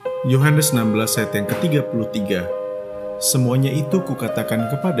Yohanes 16 ayat yang ke-33. Semuanya itu kukatakan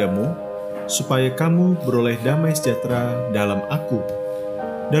kepadamu, supaya kamu beroleh damai sejahtera dalam aku.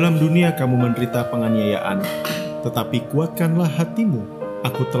 Dalam dunia kamu menderita penganiayaan, tetapi kuatkanlah hatimu,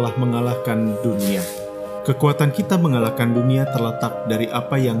 aku telah mengalahkan dunia. Kekuatan kita mengalahkan dunia terletak dari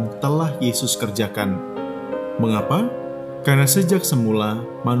apa yang telah Yesus kerjakan. Mengapa? Karena sejak semula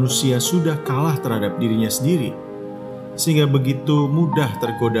manusia sudah kalah terhadap dirinya sendiri, sehingga begitu mudah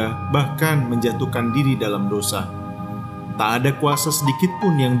tergoda bahkan menjatuhkan diri dalam dosa. Tak ada kuasa sedikit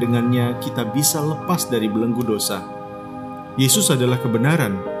pun yang dengannya kita bisa lepas dari belenggu dosa. Yesus adalah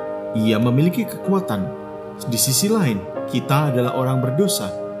kebenaran, Ia memiliki kekuatan. Di sisi lain, kita adalah orang berdosa,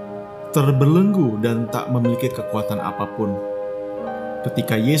 terbelenggu dan tak memiliki kekuatan apapun.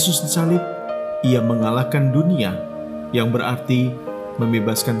 Ketika Yesus disalib, Ia mengalahkan dunia, yang berarti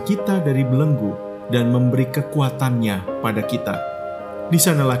membebaskan kita dari belenggu dan memberi kekuatannya pada kita. Di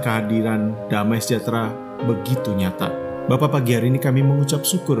sanalah kehadiran damai sejahtera begitu nyata. Bapa, pagi hari ini kami mengucap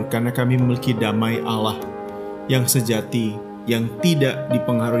syukur karena kami memiliki damai Allah yang sejati, yang tidak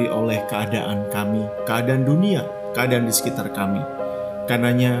dipengaruhi oleh keadaan kami, keadaan dunia, keadaan di sekitar kami.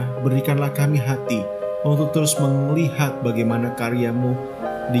 Karenanya berikanlah kami hati untuk terus melihat bagaimana karya-Mu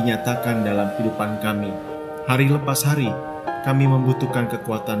dinyatakan dalam kehidupan kami. Hari lepas hari, kami membutuhkan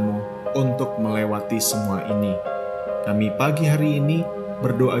kekuatan-Mu untuk melewati semua ini. Kami pagi hari ini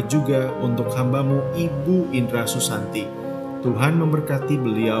berdoa juga untuk hamba-Mu Ibu Indra Susanti. Tuhan memberkati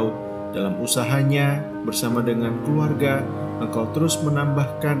beliau dalam usahanya bersama dengan keluarga. Engkau terus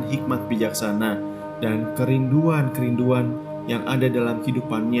menambahkan hikmat bijaksana dan kerinduan-kerinduan yang ada dalam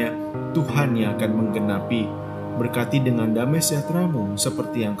kehidupannya, Tuhan yang akan menggenapi. Berkati dengan damai sejahtera-Mu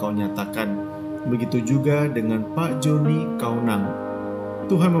seperti yang Kau nyatakan. Begitu juga dengan Pak Joni Kaunang.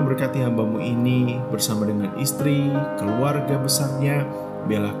 Tuhan memberkati hamba-Mu ini bersama dengan istri, keluarga besarnya.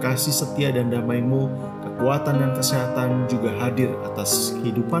 Biarlah kasih setia dan damai-Mu, kekuatan dan kesehatan juga hadir atas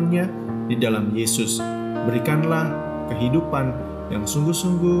kehidupannya di dalam Yesus. Berikanlah kehidupan yang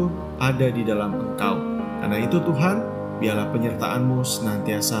sungguh-sungguh ada di dalam Engkau. Karena itu Tuhan, biarlah penyertaan-Mu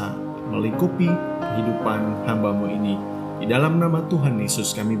senantiasa melingkupi kehidupan hamba-Mu ini. Di dalam nama Tuhan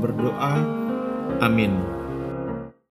Yesus kami berdoa. Amin.